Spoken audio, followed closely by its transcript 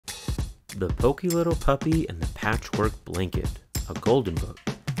The Poky Little Puppy and the Patchwork Blanket, a golden book.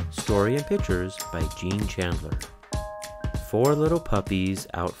 Story and pictures by Jean Chandler. 4 little puppies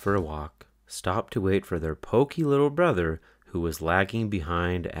out for a walk stopped to wait for their poky little brother who was lagging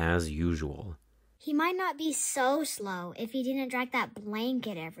behind as usual. He might not be so slow if he didn't drag that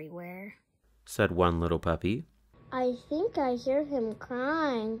blanket everywhere, said one little puppy. I think I hear him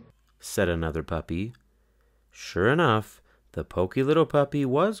crying, said another puppy. Sure enough, the poky little puppy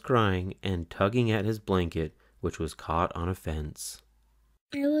was crying and tugging at his blanket, which was caught on a fence.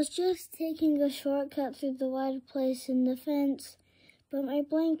 I was just taking a shortcut through the wide place in the fence, but my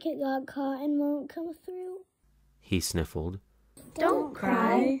blanket got caught and won't come through, he sniffled. Don't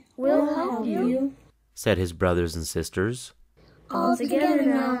cry, we'll help you, said his brothers and sisters. All together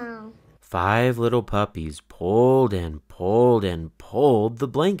now. 5 little puppies pulled and pulled and pulled the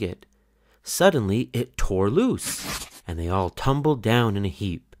blanket. Suddenly it tore loose, and they all tumbled down in a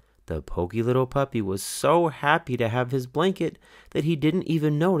heap. The poky little puppy was so happy to have his blanket that he didn't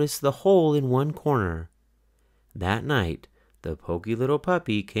even notice the hole in one corner. That night, the poky little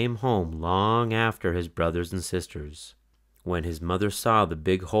puppy came home long after his brothers and sisters. When his mother saw the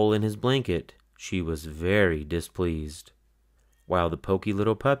big hole in his blanket, she was very displeased. While the poky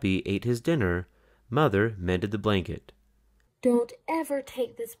little puppy ate his dinner, Mother mended the blanket. Don't ever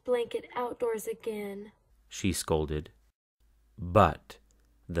take this blanket outdoors again, she scolded. But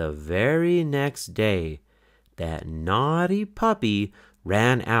the very next day, that naughty puppy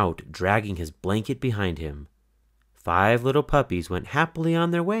ran out dragging his blanket behind him. 5 little puppies went happily on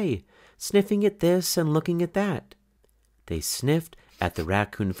their way, sniffing at this and looking at that. They sniffed at the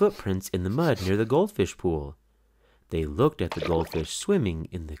raccoon footprints in the mud near the goldfish pool. They looked at the goldfish swimming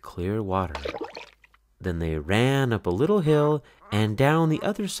in the clear water. Then they ran up a little hill and down the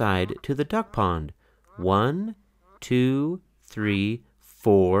other side to the duck pond. 1, 2, 3,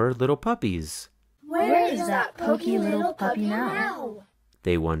 4 little puppies. Where is that poky little puppy now?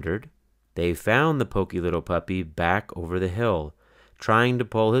 They wondered. They found the poky little puppy back over the hill, trying to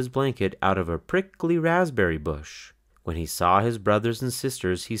pull his blanket out of a prickly raspberry bush. When he saw his brothers and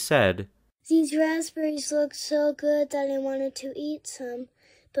sisters, he said, These raspberries look so good that I wanted to eat some,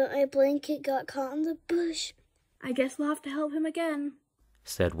 but my blanket got caught in the bush. I guess we'll have to help him again,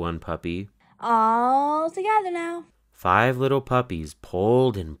 said one puppy. All together now. 5 little puppies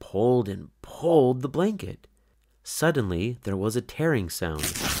pulled and pulled and pulled the blanket. Suddenly, there was a tearing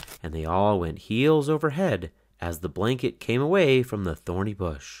sound, and they all went heels over head as the blanket came away from the thorny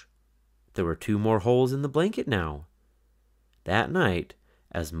bush. There were 2 more holes in the blanket now. That night,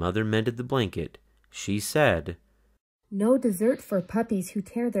 as Mother mended the blanket, she said, No dessert for puppies who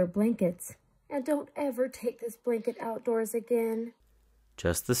tear their blankets. And don't ever take this blanket outdoors again.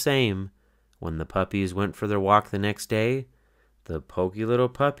 Just the same, when the puppies went for their walk the next day, the poky little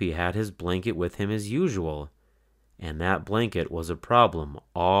puppy had his blanket with him as usual, and that blanket was a problem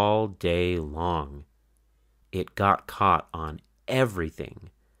all day long. It got caught on everything.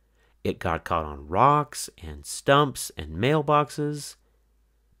 It got caught on rocks and stumps and mailboxes.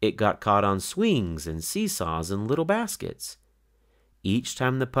 It got caught on swings and seesaws and little baskets. Each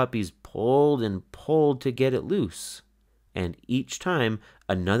time the puppies pulled and pulled to get it loose, and each time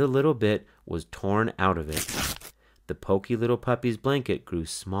another little bit was torn out of it. The poky little puppy's blanket grew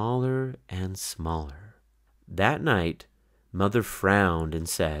smaller and smaller. That night, Mother frowned and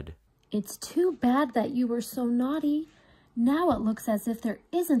said, It's too bad that you were so naughty. Now it looks as if there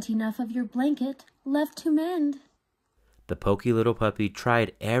isn't enough of your blanket left to mend. The poky little puppy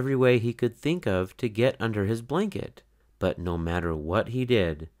tried every way he could think of to get under his blanket, but no matter what he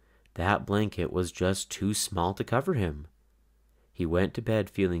did, that blanket was just too small to cover him. He went to bed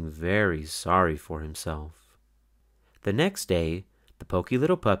feeling very sorry for himself. The next day, the poky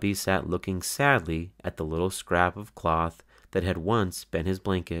little puppy sat looking sadly at the little scrap of cloth that had once been his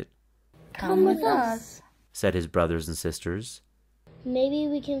blanket. Come with us, said his brothers and sisters. Maybe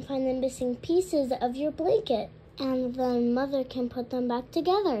we can find the missing pieces of your blanket, and then Mother can put them back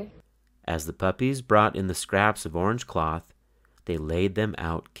together. As the puppies brought in the scraps of orange cloth, they laid them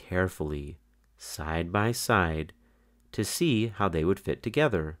out carefully, side by side, to see how they would fit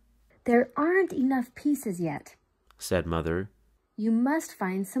together. There aren't enough pieces yet, said Mother. You must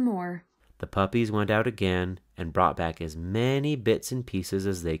find some more. The puppies went out again and brought back as many bits and pieces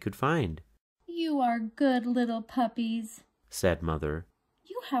as they could find. You are good little puppies, said Mother.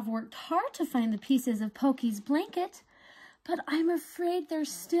 You have worked hard to find the pieces of Poky's blanket, but I'm afraid there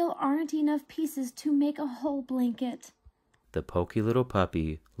still aren't enough pieces to make a whole blanket. The poky little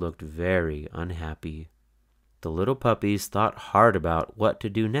puppy looked very unhappy. The little puppies thought hard about what to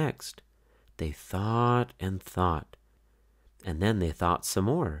do next. They thought and thought, and then they thought some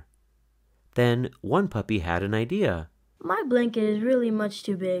more. Then one puppy had an idea. My blanket is really much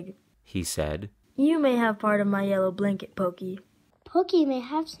too big, he said. You may have part of my yellow blanket, Poky. Poky may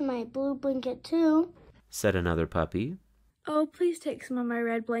have some of my blue blanket too, said another puppy. Oh, please take some of my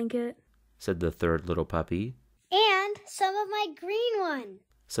red blanket, said the third little puppy. And some of my green one,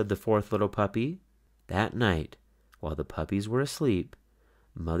 said the fourth little puppy. That night, while the puppies were asleep,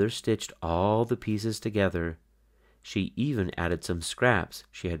 Mother stitched all the pieces together. She even added some scraps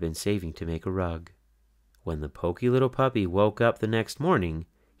she had been saving to make a rug. When the Poky little puppy woke up the next morning,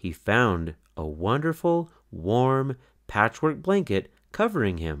 he found a wonderful, warm patchwork blanket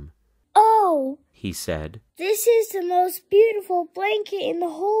covering him. Oh, he said. This is the most beautiful blanket in the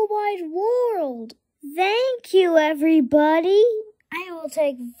whole wide world. Thank you, everybody. I will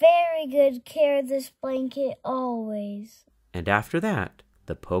take very good care of this blanket always. And after that,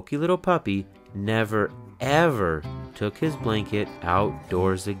 the Poky little puppy never, ever took his blanket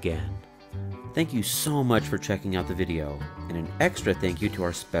outdoors again. Thank you so much for checking out the video, and an extra thank you to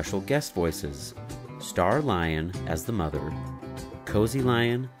our special guest voices, Star Lyon as the mother, Cozy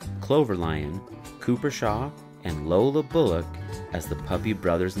Lyon, Clover Lyon, Cooper Shaw, and Lola Bullock as the puppy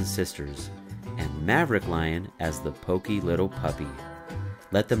brothers and sisters, and Maverick Lyon as the Poky little puppy.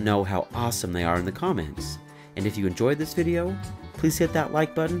 Let them know how awesome they are in the comments. And if you enjoyed this video, please hit that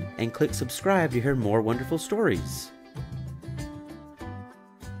like button and click subscribe to hear more wonderful stories.